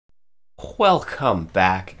Welcome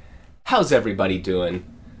back. How's everybody doing?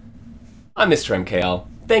 I'm Mr. MKL.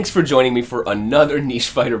 Thanks for joining me for another Niche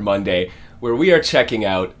Fighter Monday, where we are checking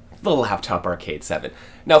out the Laptop Arcade 7.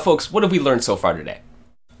 Now, folks, what have we learned so far today?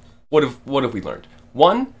 What have we learned?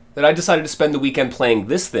 One, that I decided to spend the weekend playing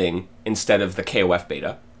this thing instead of the KOF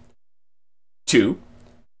beta. Two,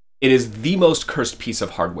 it is the most cursed piece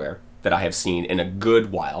of hardware that I have seen in a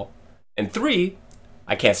good while. And three,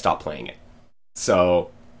 I can't stop playing it.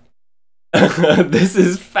 So, this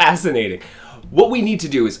is fascinating. What we need to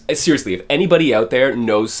do is, seriously, if anybody out there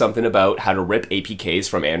knows something about how to rip APKs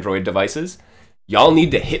from Android devices, y'all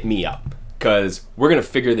need to hit me up, because we're going to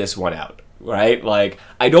figure this one out, right? Like,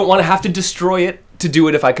 I don't want to have to destroy it to do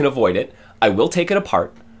it if I can avoid it. I will take it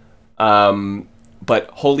apart. But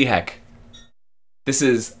holy heck, this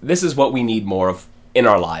is what we need more of in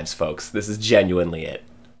our lives, folks. This is genuinely it.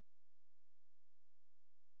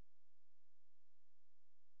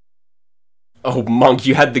 Oh, Monk,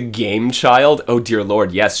 you had the game child? Oh, dear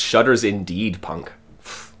lord, yes, shudders indeed, Punk.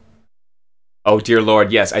 Oh, dear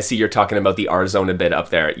lord, yes, I see you're talking about the R-Zone a bit up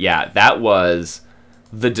there. Yeah, that was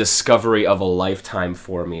the discovery of a lifetime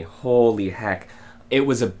for me. Holy heck. It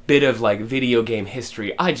was a bit of, like, video game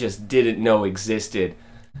history I just didn't know existed.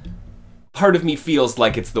 Part of me feels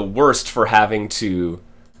like it's the worst for having to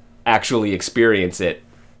actually experience it.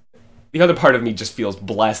 The other part of me just feels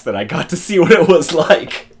blessed that I got to see what it was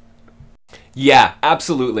like. Yeah,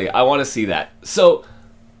 absolutely. I want to see that. So,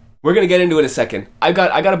 we're going to get into it in a second. I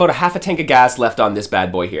got about a half a tank of gas left on this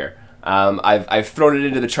bad boy here. I've thrown it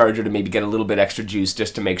into the charger to maybe get a little bit extra juice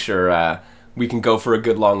just to make sure we can go for a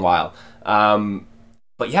good long while.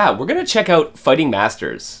 But yeah, we're going to check out Fighting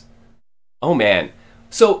Masters. Oh man.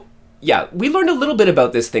 So, yeah, we learned a little bit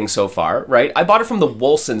about this thing so far, right? I bought it from the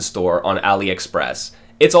Wolson store on AliExpress.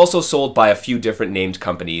 It's also sold by a few different named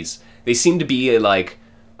companies. They seem to be like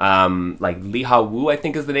Liha Wu, I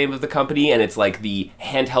think is the name of the company, and it's like the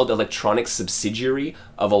handheld electronics subsidiary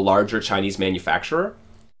of a larger Chinese manufacturer.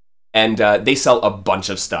 And they sell a bunch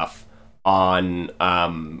of stuff on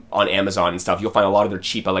Amazon and stuff. You'll find a lot of their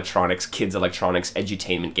cheap electronics, kids electronics,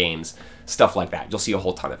 edutainment games, stuff like that. You'll see a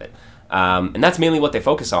whole ton of it. And that's mainly what they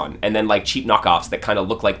focus on. And then like cheap knockoffs that kind of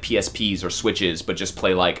look like PSPs or Switches, but just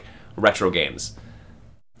play like retro games.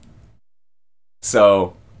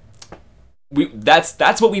 So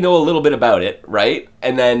that's what we know a little bit about it, right?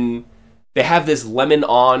 And then they have this Lemon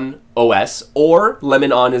On OS, or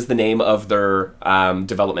Lemon On is the name of their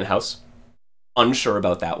development house. Unsure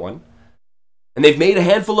about that one. And they've made a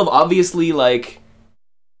handful of obviously like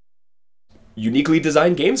uniquely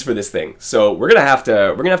designed games for this thing. So we're gonna have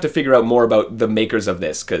to figure out more about the makers of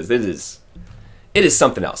this, because it is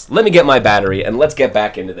something else. Let me get my battery and let's get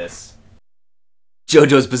back into this.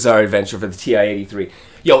 JoJo's Bizarre Adventure for the TI-83.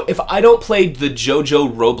 Yo, if I don't play the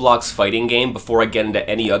JoJo Roblox fighting game before I get into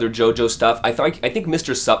any other JoJo stuff, I think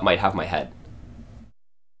Mr. Sup might have my head.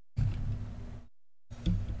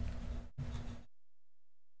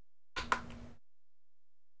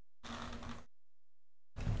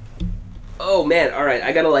 Oh man, alright,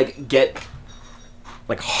 I gotta like get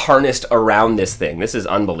like harnessed around this thing. This is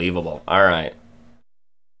unbelievable. Alright.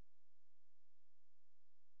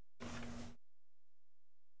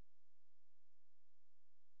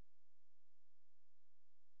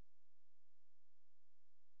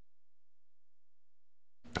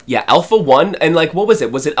 Yeah, Alpha 1, and like, what was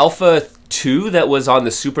it? Was it Alpha 2 that was on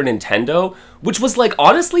the Super Nintendo? Which was like,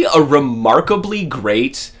 honestly, a remarkably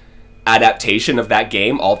great adaptation of that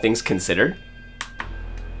game, all things considered.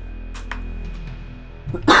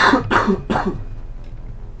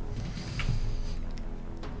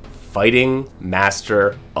 Fighting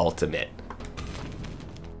Master Ultimate.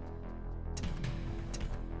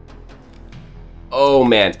 Oh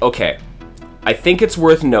man, okay. I think it's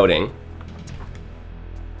worth noting.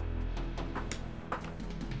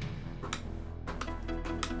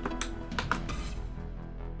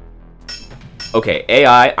 Okay,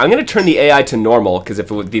 AI. I'm going to turn the AI to normal, because if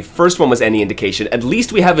the first one was any indication, at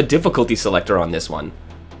least we have a difficulty selector on this one.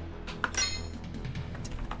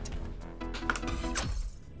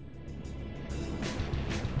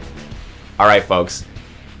 Alright, folks.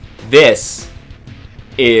 This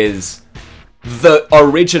is the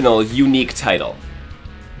original unique title.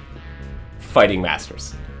 Fighting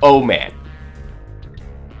Masters. Oh, man.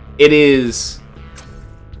 It is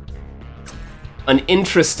an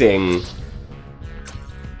interesting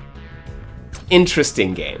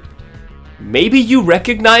game. Maybe you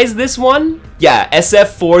recognize this one? Yeah,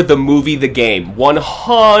 SF4, the movie, the game.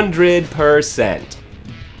 100%.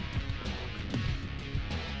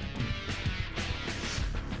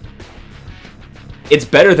 It's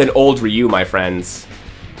better than old Ryu, my friends.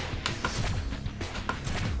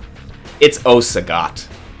 It's Sagat.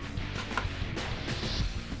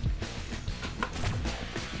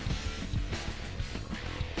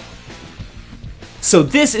 So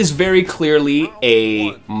this is very clearly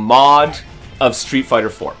a mod of Street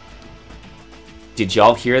Fighter 4. Did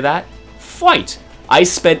y'all hear that? Fight! I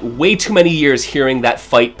spent way too many years hearing that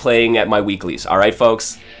fight playing at my weeklies, alright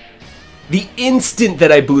folks? The instant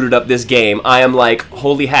that I booted up this game, I am like,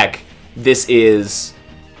 holy heck, this is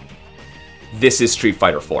Street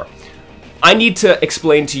Fighter 4. I need to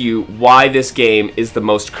explain to you why this game is the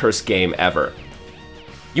most cursed game ever.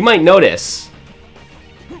 You might notice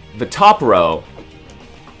the top row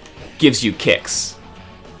gives you kicks.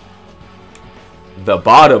 The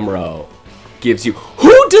bottom row gives you...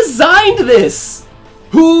 Who designed this?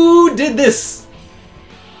 Who did this?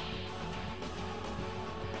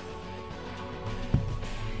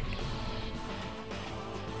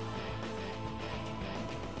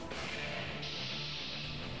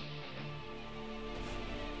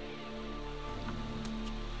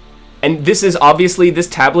 And this is obviously, this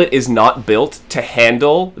tablet is not built to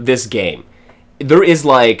handle this game. There is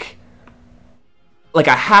like a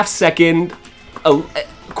half second, a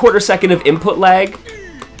quarter second of input lag.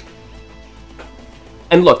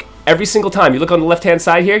 And look, every single time, you look on the left-hand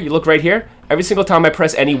side here, you look right here, every single time I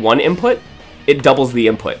press any one input, it doubles the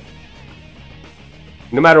input.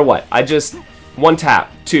 No matter what, I just, one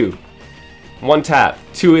tap, two, one tap,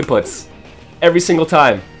 two inputs, every single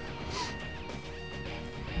time.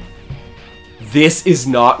 This is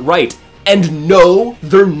not right. And no,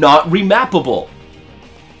 they're not remappable.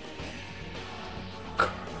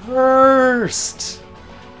 Cursed.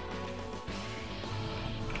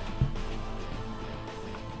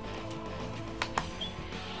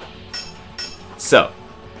 So,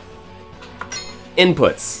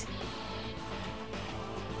 inputs.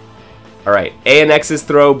 Alright, A and X is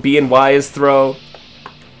throw, B and Y is throw.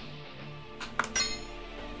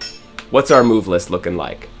 What's our move list looking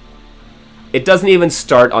like? It doesn't even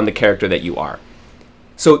start on the character that you are.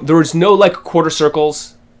 So there's no like quarter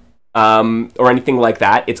circles or anything like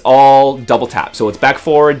that. It's all double tap. So it's back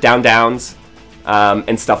forward, down downs,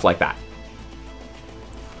 and stuff like that.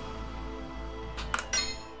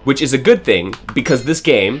 Which is a good thing because this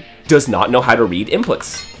game does not know how to read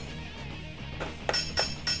inputs.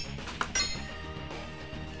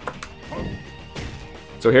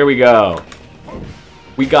 So here we go.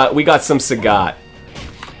 We got some Sagat.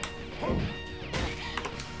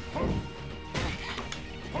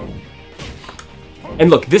 And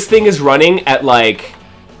look, this thing is running at like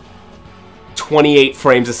 28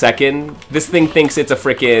 frames a second. This thing thinks it's a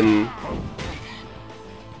frickin'...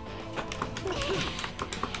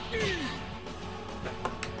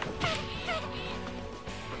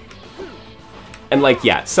 And like,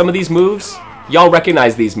 yeah, some of these moves, y'all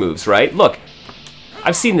recognize these moves, right? Look,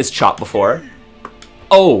 I've seen this chop before.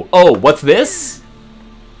 Oh, what's this?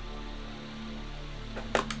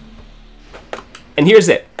 And here's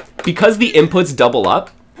it. Because the inputs double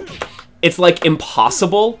up, it's like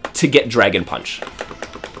impossible to get Dragon Punch.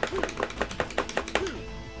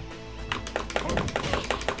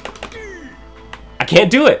 I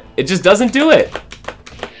can't do it. It just doesn't do it.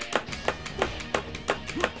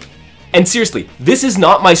 And seriously, this is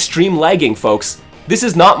not my stream lagging, folks. This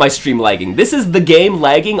is not my stream lagging. This is the game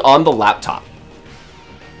lagging on the laptop.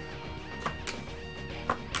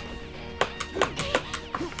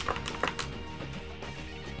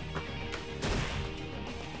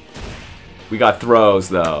 We got throws,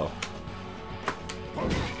 though.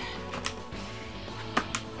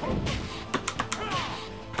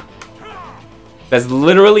 That's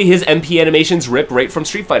literally his MP animations ripped right from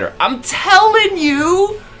Street Fighter. I'm telling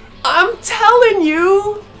you! I'm telling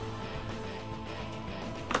you!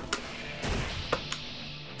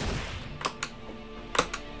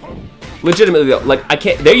 Legitimately, though, like, I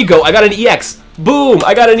can't... There you go, I got an EX! Boom!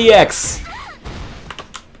 I got an EX!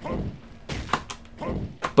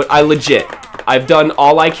 But I legit... I've done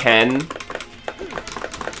all I can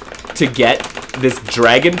to get this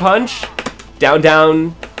Dragon Punch, down,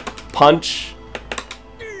 down, punch.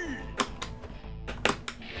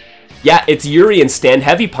 Yeah, it's Yuri and Stand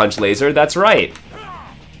Heavy Punch Laser, that's right.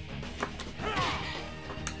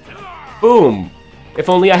 Boom. If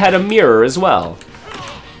only I had a mirror as well.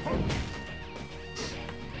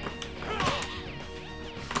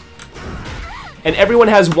 And everyone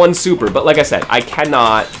has one super, but like I said, I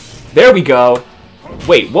cannot... There we go.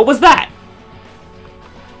 Wait, what was that?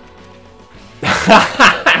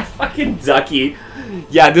 Fucking Ducky.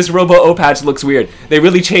 Yeah, this Robo-O patch looks weird. They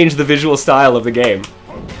really changed the visual style of the game.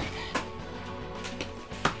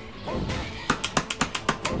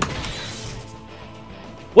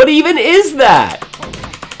 What even is that?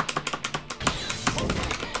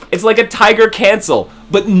 It's like a tiger cancel,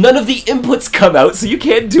 but none of the inputs come out, so you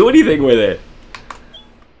can't do anything with it.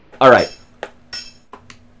 Alright.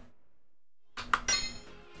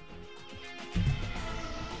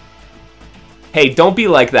 Hey, don't be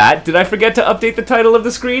like that. Did I forget to update the title of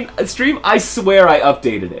the stream? I swear I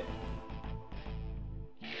updated it.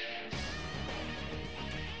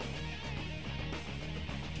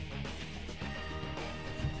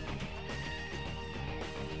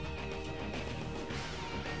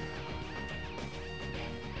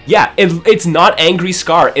 Yeah, it's not Angry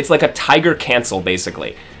Scar. It's like a tiger cancel,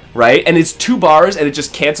 basically. Right? And it's 2 bars, and it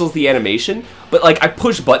just cancels the animation. But, like, I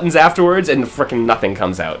push buttons afterwards, and frickin' nothing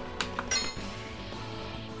comes out.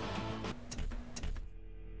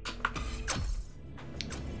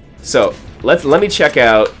 So, let me check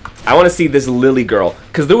out. I want to see this Lily girl,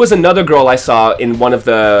 because there was another girl I saw in one of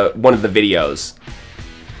the videos.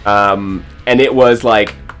 And it was,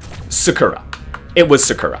 like, Sakura. It was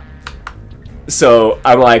Sakura. So,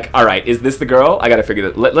 I'm like, alright, is this the girl? I gotta figure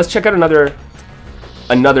that. Let's check out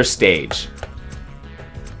another stage.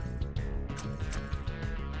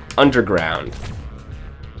 Underground.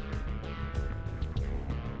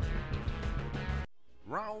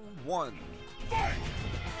 Round 1.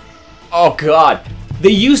 Oh god. They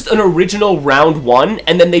used an original round 1,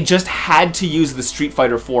 and then they just had to use the Street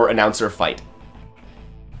Fighter 4 announcer fight.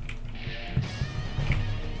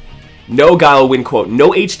 No Guile win quote. No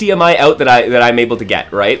HDMI out that I'm able to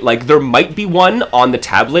get, right? Like, there might be one on the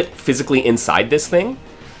tablet physically inside this thing.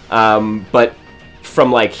 But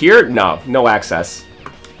from, like, here, no access.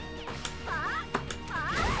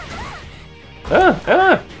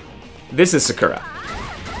 This is Sakura.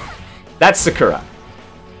 That's Sakura.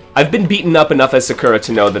 I've been beaten up enough as Sakura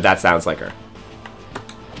to know that sounds like her.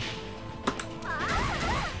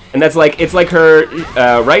 And that's like, it's like her,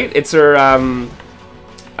 right? It's her,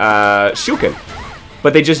 Shuken.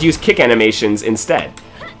 But they just use kick animations instead.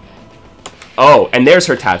 Oh, and there's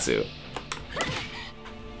her Tatsu.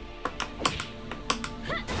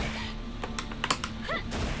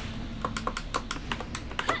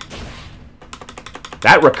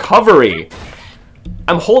 That recovery!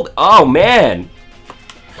 Oh man!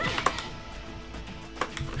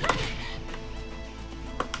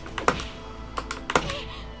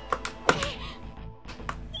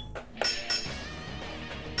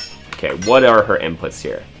 Okay, what are her inputs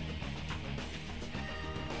here?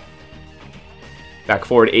 Back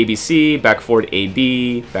forward ABC, back forward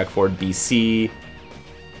AB, back forward BC.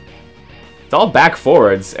 It's all back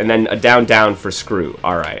forwards, and then a down down for screw.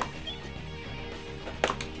 Alright.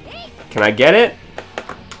 Can I get it?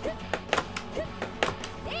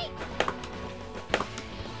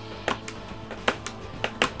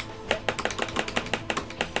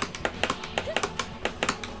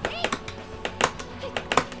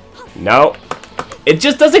 No. It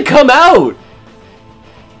just doesn't come out!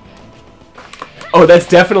 Oh, that's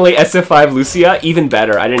definitely SF5 Lucia. Even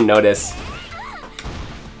better. I didn't notice.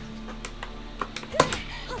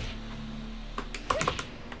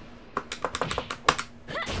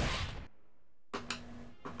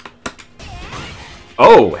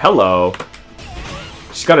 Oh, hello.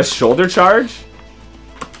 She's got a shoulder charge?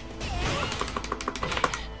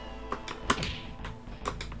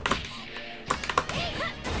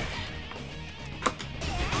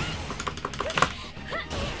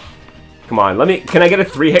 Come on, can I get a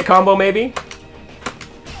 3-hit combo maybe?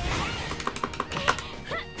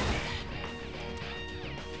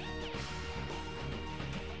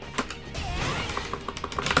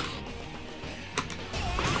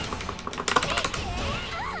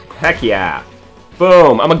 Heck yeah.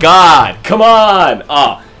 Boom, I'm a god. Come on.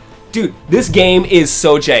 Oh, dude, this game is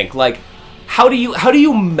so jank. Like, how do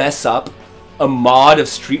you mess up a mod of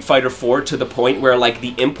Street Fighter 4 to the point where, like,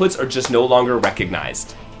 the inputs are just no longer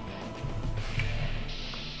recognized?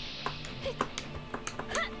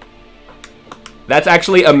 That's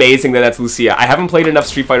actually amazing that that's Lucia. I haven't played enough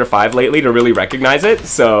Street Fighter 5 lately to really recognize it,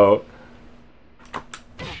 so...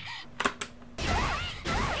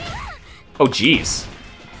 Oh, jeez.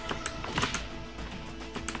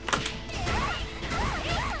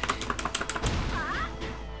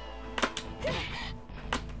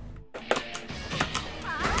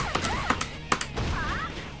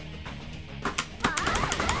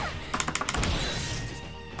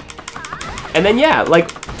 And then, yeah,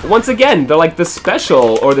 like... Once again, the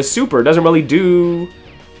special or the super doesn't really do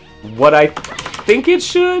what I think it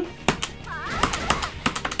should.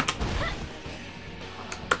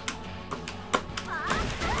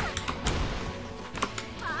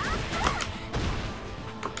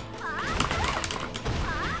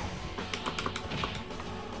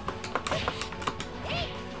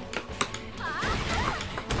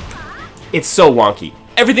 It's so wonky.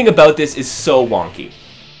 Everything about this is so wonky.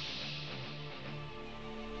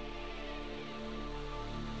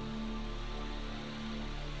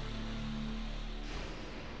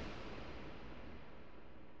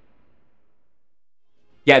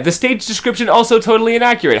 Yeah, the stage description also totally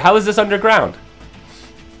inaccurate. How is this underground?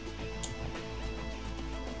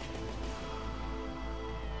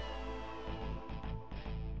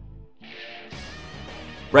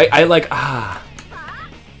 Right, I like,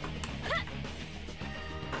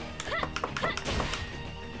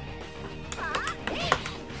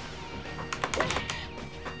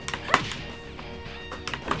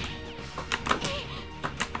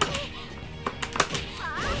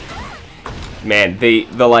 Man,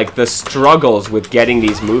 the struggles with getting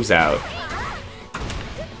these moves out.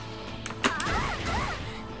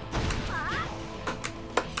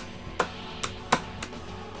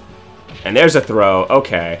 And there's a throw.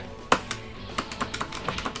 Okay.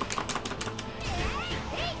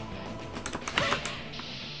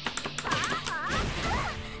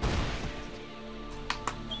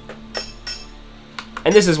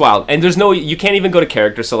 And this is wild. And there's no, you can't even go to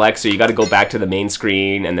character select, so you gotta go back to the main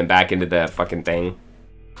screen and then back into the fucking thing.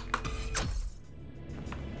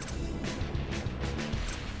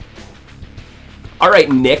 Alright,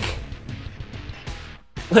 Nick.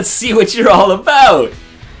 Let's see what you're all about.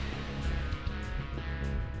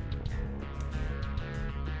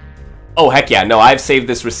 Oh, heck yeah. No, I've saved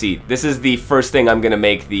this receipt. This is the first thing I'm gonna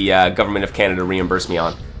make the Government of Canada reimburse me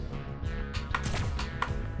on.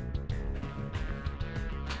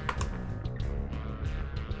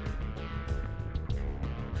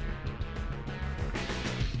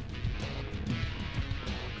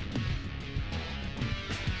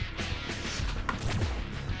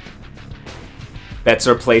 Bets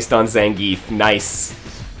are placed on Zangief.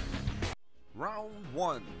 Nice. Round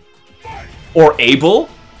 1. Or Abel?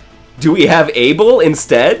 Do we have Abel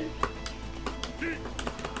instead?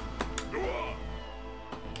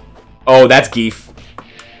 Oh, that's Geef.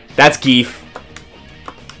 That's Geef.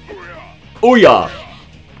 Ouya!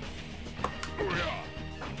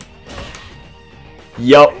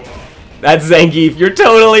 Yup. That's Zangief. You're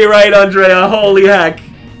totally right, Andrea. Holy heck.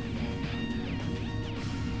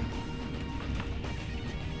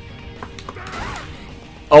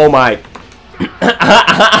 Oh my.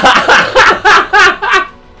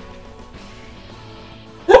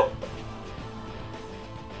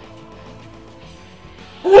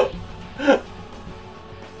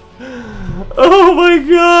 Oh my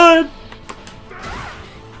god.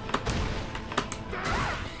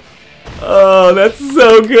 Oh, that's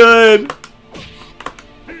so good.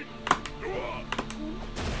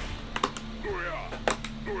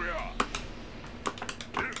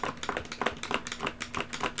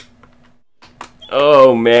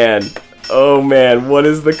 Oh man. Oh man, what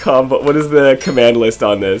is the combo? What is the command list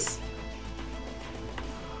on this?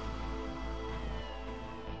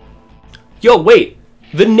 Yo, wait.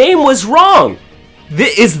 The name was wrong.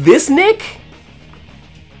 Is this Nick?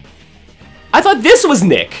 I thought this was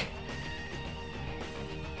Nick.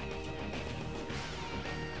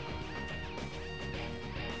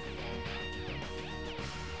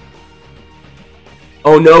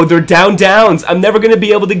 Oh no, they're down downs. I'm never gonna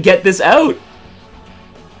be able to get this out.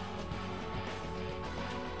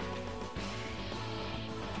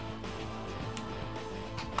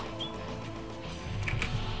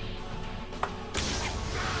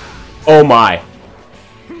 Oh my.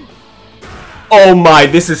 Oh my,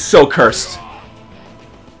 this is so cursed.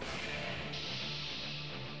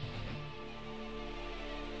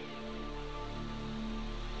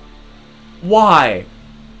 Why?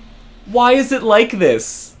 Why is it like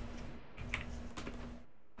this?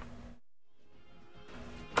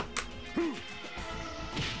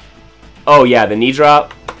 Oh yeah, the knee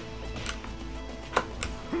drop.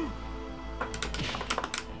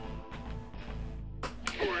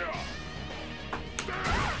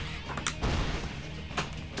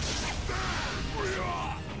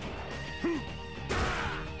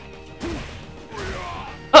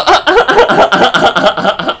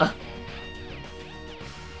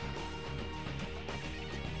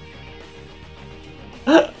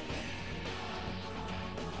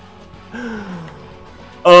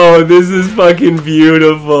 Oh, this is fucking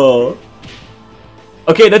beautiful.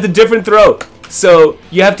 Okay, that's a different throw. So,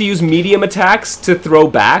 you have to use medium attacks to throw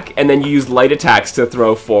back, and then you use light attacks to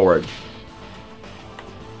throw forward.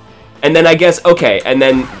 And then I guess, okay, and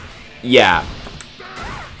then, yeah.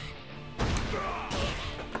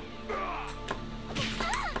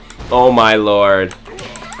 Oh my lord.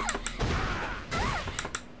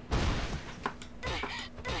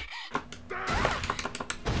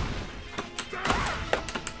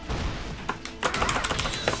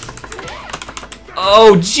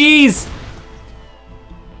 Oh, jeez!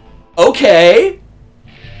 Okay.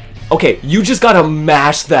 Okay, you just gotta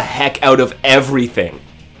mash the heck out of everything.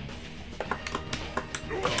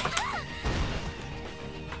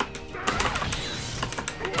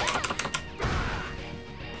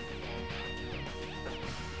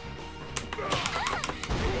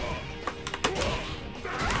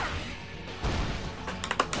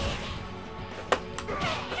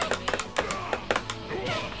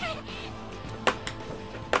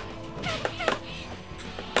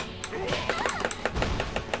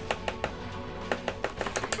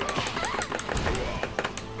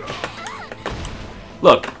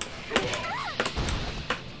 Look.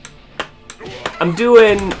 I'm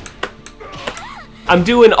doing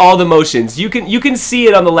all the motions. You can see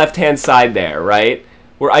it on the left-hand side there, right?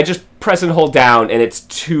 Where I just press and hold down and it's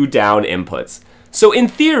 2 down inputs. So in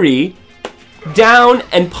theory, down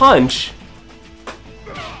and punch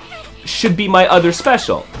should be my other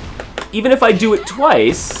special. Even if I do it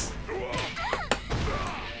twice,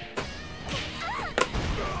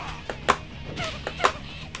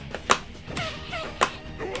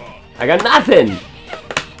 I got nothing!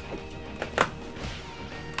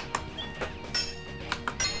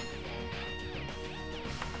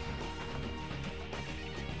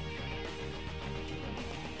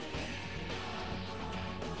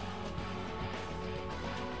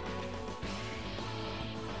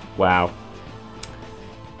 Wow.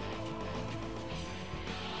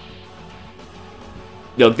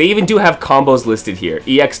 Look, they even do have combos listed here.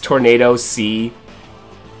 EX Tornado, C.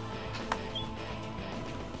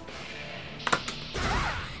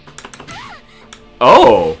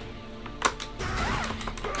 Oh!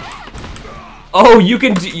 Oh, you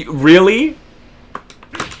can do... Really?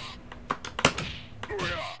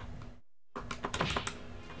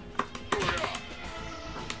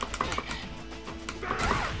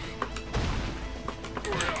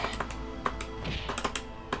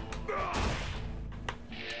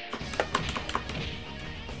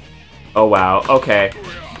 Oh, wow. Okay.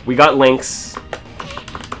 We got links.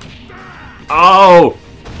 Oh!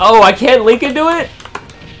 Oh, I can't link into it?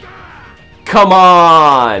 Come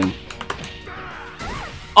on!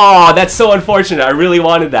 Oh, that's so unfortunate. I really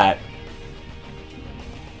wanted that.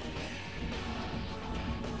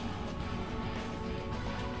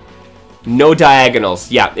 No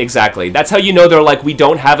diagonals. Yeah, exactly. That's how you know they're like, we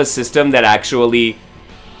don't have a system that actually...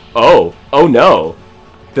 Oh. Oh, no.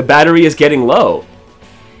 The battery is getting low.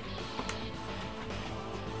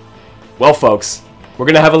 Well, folks, we're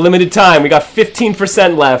gonna have a limited time. We got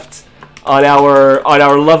 15% left on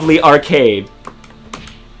our lovely arcade.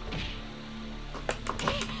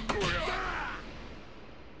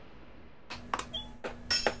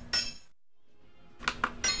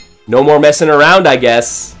 No more messing around, I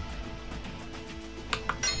guess.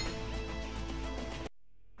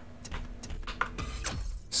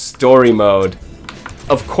 Story mode.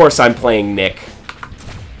 Of course I'm playing Nick.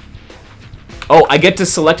 Oh, I get to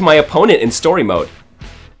select my opponent in story mode.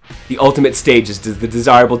 The ultimate stage is the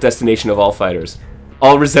desirable destination of all fighters.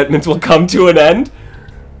 All resentments will come to an end.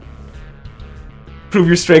 Prove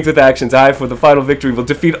your strength with actions. I, for the final victory, will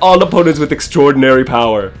defeat all opponents with extraordinary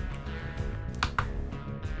power.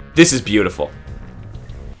 This is beautiful.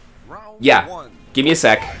 Yeah, give me a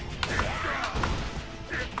sec.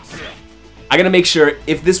 I gotta make sure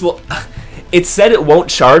if this will... It said it won't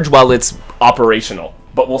charge while it's operational,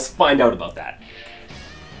 but we'll find out about that.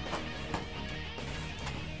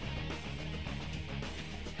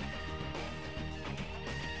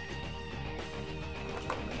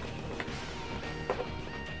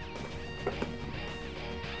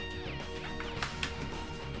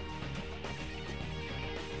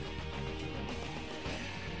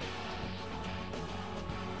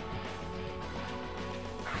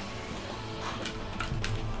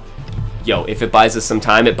 Yo, if it buys us some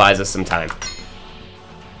time, it buys us some time.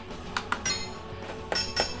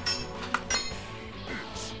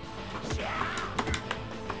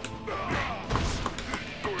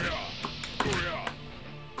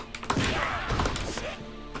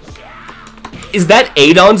 Is that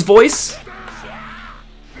Adon's voice?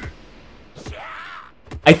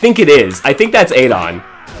 I think it is. I think that's Adon.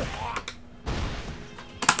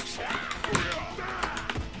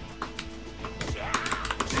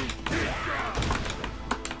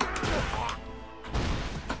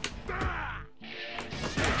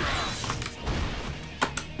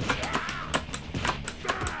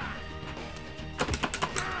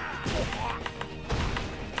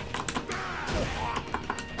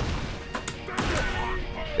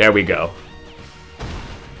 There we go.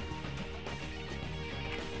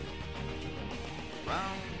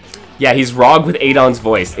 Yeah, he's Rog with Adon's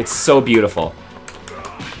voice. It's so beautiful.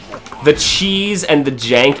 The cheese and the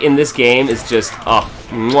jank in this game is just, oh,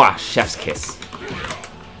 mwah, chef's kiss.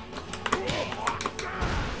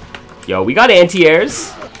 Yo, we got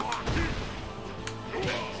anti-airs.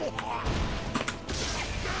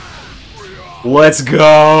 Let's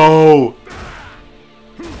go!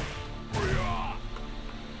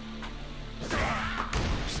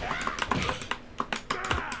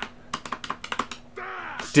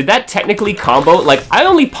 Did that technically combo? Like, I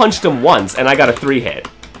only punched him once and I got a 3-hit.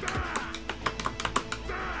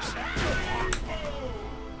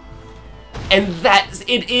 And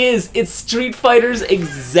it's Street Fighter's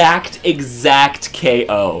exact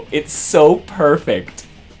KO. It's so perfect.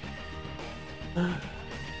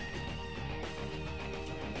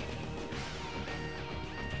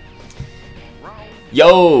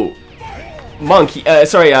 Yo! Monk,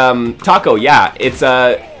 sorry, Taco, yeah, it's,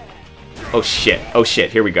 oh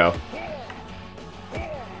shit, here we go.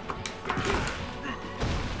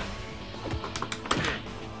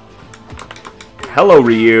 Hello,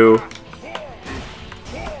 Ryu.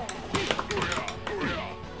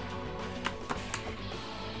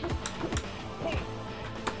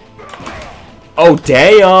 Oh,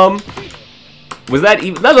 damn! Was that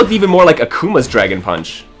even... That looked even more like Akuma's Dragon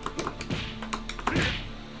Punch.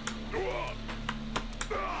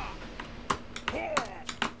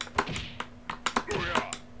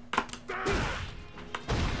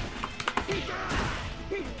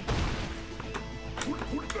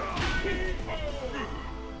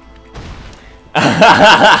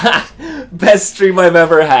 Best stream I've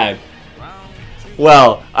ever had.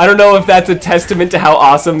 Well, I don't know if that's a testament to how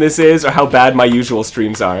awesome this is or how bad my usual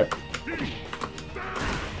streams are.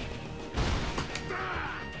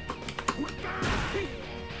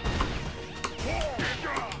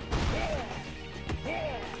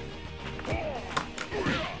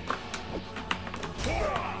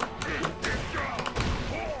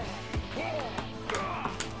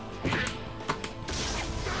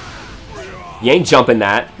 You ain't jumping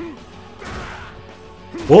that.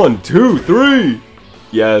 1, 2, 3.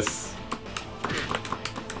 Yes.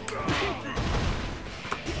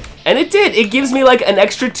 And it did. It gives me like an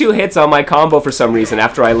extra 2 hits on my combo for some reason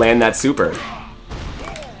after I land that super.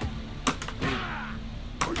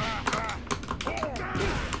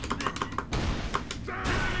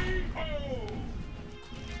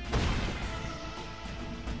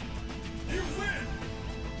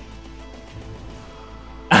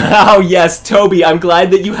 Oh yes, Toby, I'm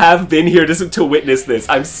glad that you have been here to witness this.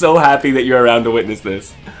 I'm so happy that you're around to witness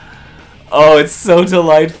this. Oh, it's so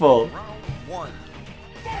delightful.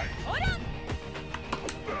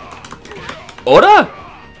 Ora?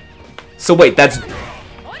 So wait, that's...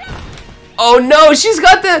 Oh no, she's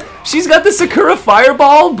got the Sakura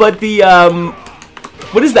Fireball, but the,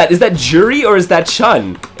 what is that? Is that Juri or is that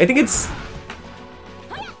Chun? I think it's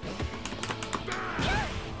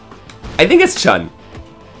Chun.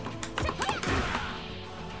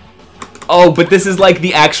 Oh, but this is like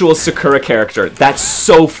the actual Sakura character. That's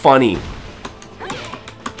so funny.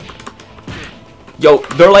 Yo,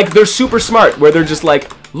 they're super smart, where they're just like,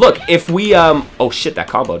 look, if we, oh shit, that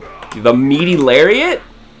comboed. The meaty lariat?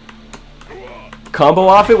 Combo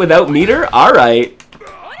off it without meter? Alright.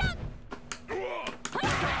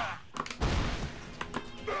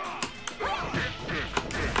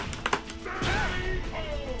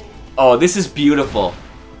 Oh, this is beautiful.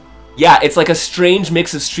 Yeah, it's like a strange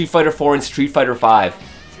mix of Street Fighter 4 and Street Fighter 5.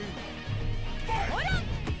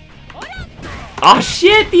 Oh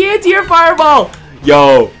shit, the anti-air fireball!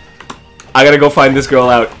 Yo, I gotta go find this girl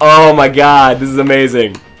out. Oh my god, this is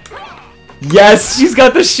amazing. Yes, she's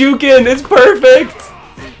got the Shuken, it's perfect!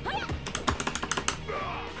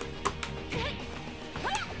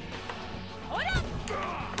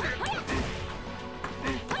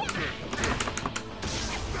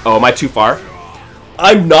 Oh, am I too far?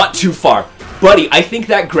 I'm not too far. Buddy, I think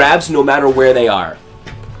that grabs no matter where they are.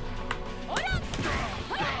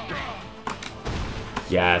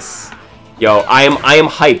 Yes. Yo, I am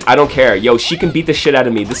hyped. I don't care. Yo, she can beat the shit out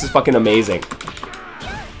of me. This is fucking amazing.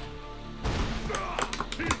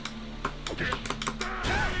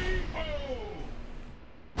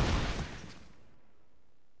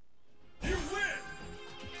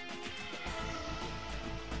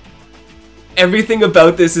 Everything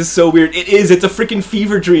about this is so weird. It is. It's a freaking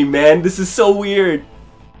fever dream, man. This is so weird.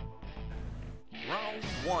 Round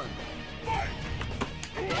 1.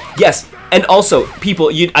 Yes, and also,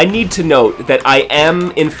 people, I need to note that I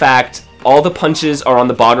am, in fact, all the punches are on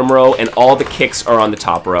the bottom row and all the kicks are on the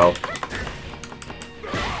top row.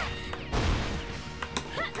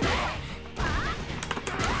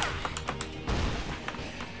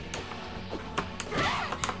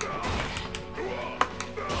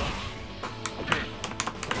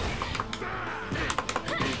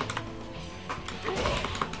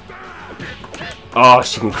 Oh,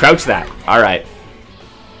 she can crouch that. Alright.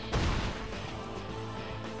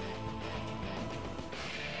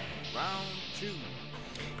 Round 2.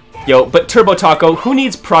 Yo, but Turbo Taco, who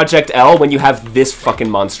needs Project L when you have this fucking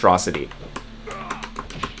monstrosity?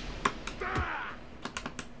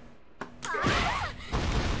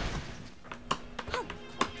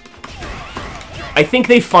 I think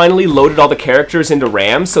they finally loaded all the characters into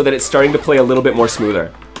RAM so that it's starting to play a little bit more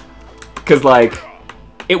smoother. Because, like,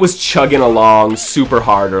 it was chugging along super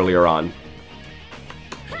hard earlier on.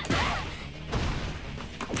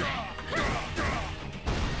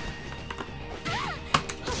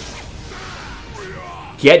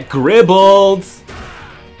 Get gribbled!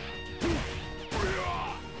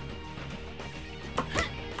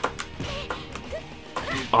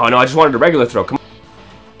 Oh no, I just wanted a regular throw. Come on.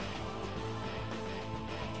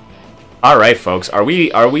 Alright, folks, are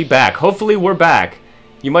we back? Hopefully we're back.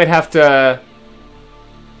 You might have to...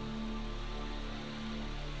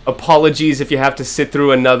 Apologies if you have to sit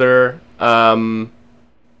through another, another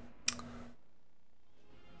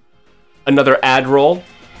ad roll.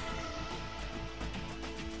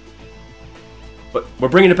 But we're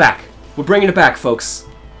bringing it back. We're bringing it back, folks.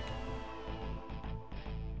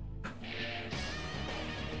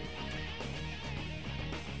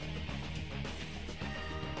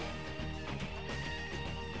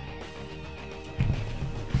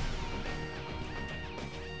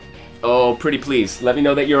 Oh, pretty please. Let me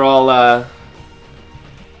know that you're all,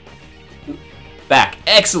 back.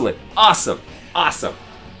 Excellent. Awesome. Awesome.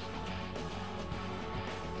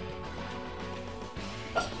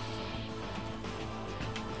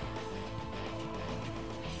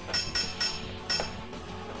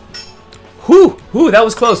 Whew! Whew, that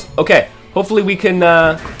was close. Okay. Hopefully we can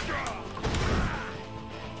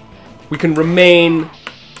remain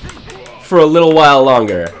for a little while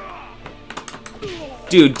longer.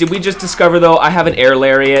 Dude, did we just discover, though, I have an air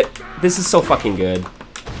lariat? This is so fucking good.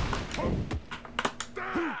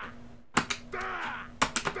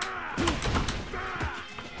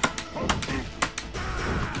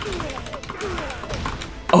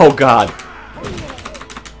 Oh, God.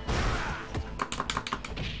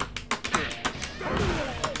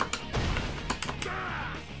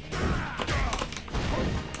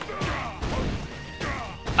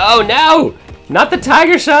 Oh, no! Not the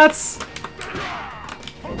tiger shots!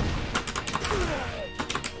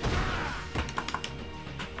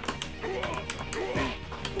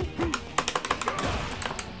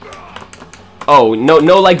 Oh, no,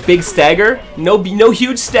 like, big stagger? No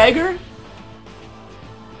huge stagger?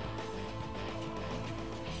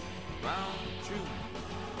 Round 2.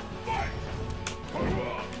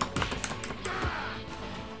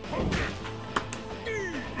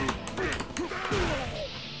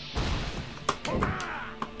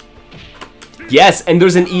 Yes, and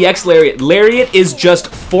there's an EX lariat. Lariat is just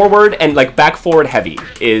forward and, like, back forward heavy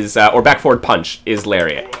is, or back forward punch is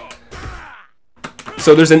lariat.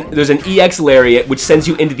 So there's an EX lariat which sends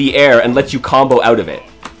you into the air and lets you combo out of it.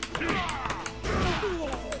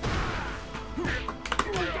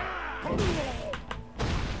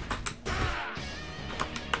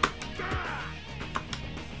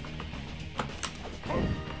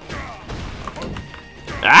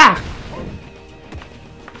 Ah!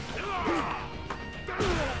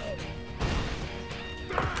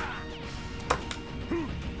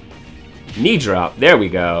 Knee drop. There we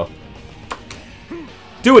go.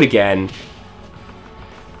 Do it again.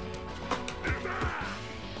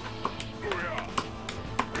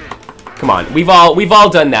 Come on, we've all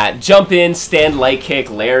done that. Jump in, stand light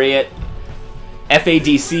kick, lariat,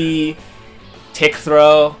 FADC, tick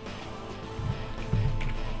throw.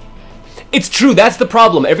 It's true, that's the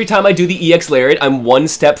problem. Every time I do the EX lariat, I'm one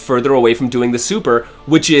step further away from doing the super,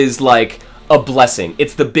 which is like a blessing.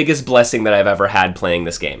 It's the biggest blessing that I've ever had playing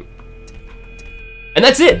this game. And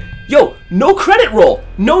that's it. Yo, no credit roll.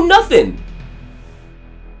 No nothing.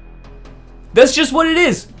 That's just what it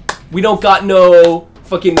is. We don't got no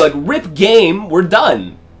fucking, like, rip game. We're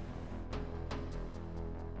done.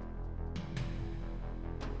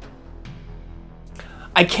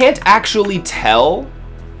 I can't actually tell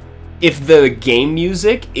if the game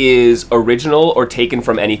music is original or taken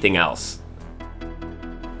from anything else.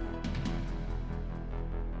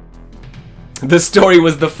 The story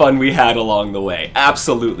was the fun we had along the way.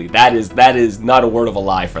 Absolutely. That is not a word of a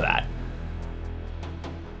lie for that.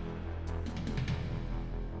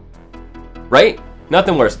 Right?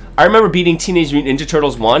 Nothing worse. I remember beating Teenage Mutant Ninja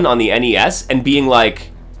Turtles 1 on the NES and being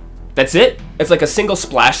like, that's it? It's like a single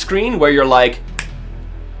splash screen where you're like,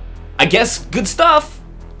 I guess good stuff.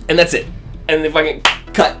 And that's it. And if I can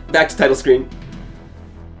cut back to title screen.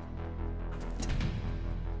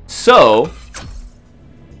 So,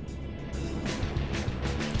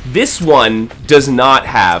 This one does not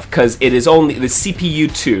have, because it is only the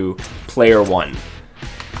CPU 2, player 1.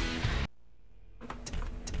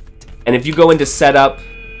 And if you go into setup,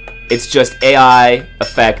 it's just AI,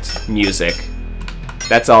 effect, music.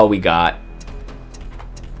 That's all we got.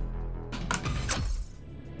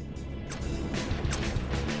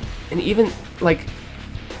 And even, like,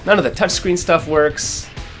 none of the touchscreen stuff works.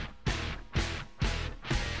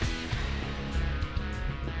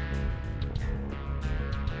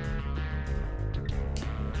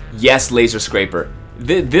 Yes, Laser Scraper.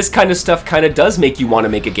 This kind of stuff kind of does make you want to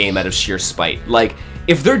make a game out of sheer spite. Like,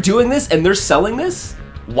 if they're doing this and they're selling this,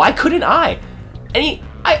 why couldn't I?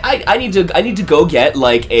 I need to go get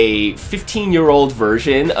like a 15-year-old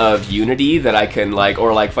version of Unity that I can like,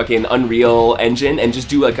 or like fucking Unreal Engine, and just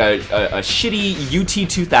do like a shitty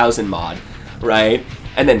UT2000 mod, right?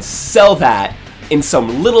 And then sell that in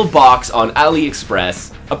some little box on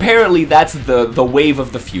AliExpress. Apparently that's the wave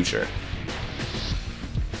of the future.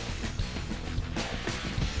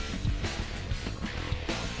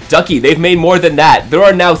 Ducky, they've made more than that. There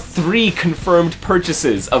are now 3 confirmed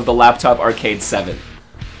purchases of the Laptop Arcade 7.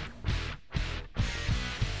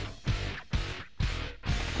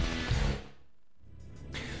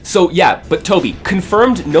 So yeah, but Toby,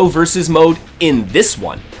 confirmed no versus mode in this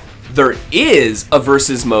one. There is a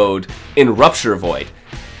versus mode in Rupture Void.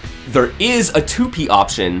 There is a 2P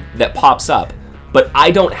option that pops up, but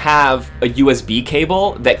I don't have a USB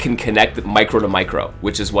cable that can connect micro to micro,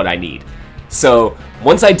 which is what I need. So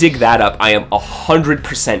once I dig that up, I am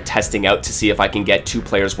 100% testing out to see if I can get 2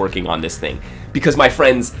 players working on this thing. Because my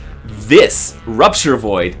friends, this Rupture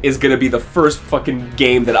Void is gonna be the first fucking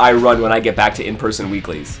game that I run when I get back to in-person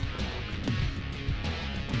weeklies.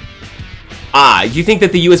 Ah, you think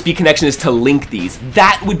that the USB connection is to link these?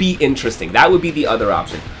 That would be interesting. That would be the other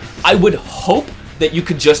option. I would hope that you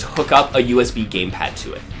could just hook up a USB gamepad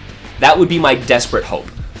to it. That would be my desperate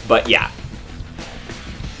hope. But yeah.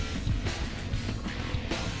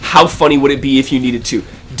 How funny would it be if you needed to?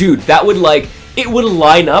 Dude, that would like, it would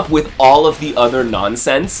line up with all of the other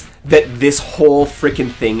nonsense that this whole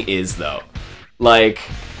freaking thing is though. Like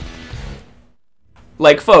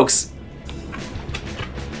folks,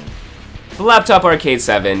 the Laptop Arcade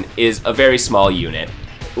 7 is a very small unit.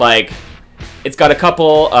 Like, it's got a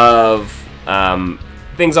couple of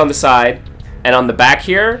things on the side, and on the back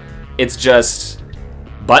here, it's just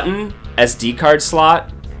button, SD card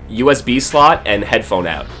slot, USB slot, and headphone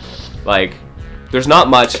out. Like, there's not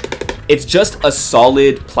much. It's just a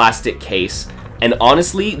solid plastic case, and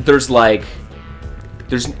honestly, there's like,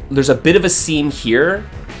 there's a bit of a seam here,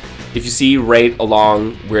 if you see right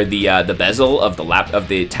along where the bezel of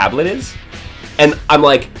the tablet is, and I'm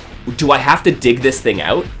like, do I have to dig this thing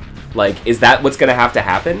out? Like, is that what's gonna have to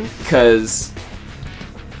happen? Because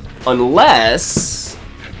unless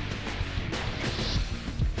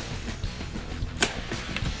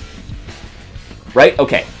right?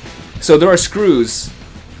 Okay. So there are screws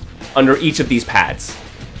under each of these pads,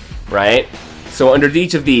 right? So under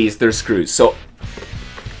each of these, there's screws. So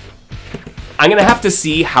I'm gonna have to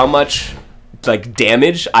see how much like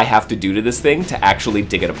damage I have to do to this thing to actually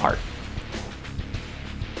dig it apart.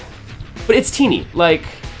 But it's teeny, like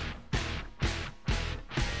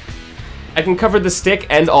I can cover the stick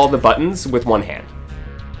and all the buttons with one hand.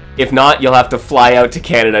 If not, you'll have to fly out to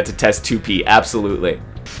Canada to test 2P, absolutely.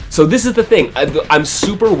 So this is the thing, I'm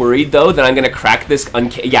super worried though that I'm gonna crack this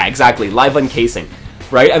yeah, exactly, live uncasing,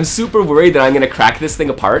 right? I'm super worried that I'm gonna crack this thing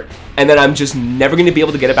apart and then I'm just never gonna be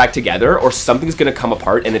able to get it back together, or something's gonna come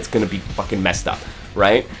apart and it's gonna be fucking messed up,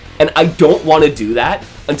 right? And I don't want to do that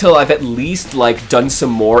until I've at least like done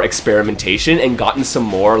some more experimentation and gotten some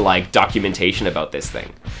more like documentation about this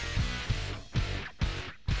thing.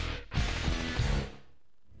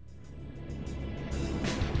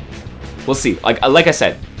 We'll see. Like I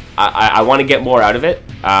said, I want to get more out of it,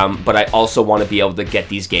 but I also want to be able to get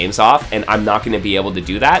these games off, and I'm not going to be able to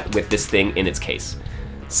do that with this thing in its case.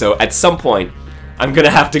 So at some point, I'm going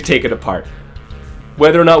to have to take it apart.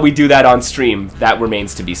 Whether or not we do that on stream, that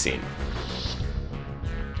remains to be seen.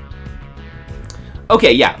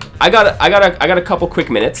 Okay, yeah, I got a couple quick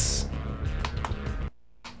minutes.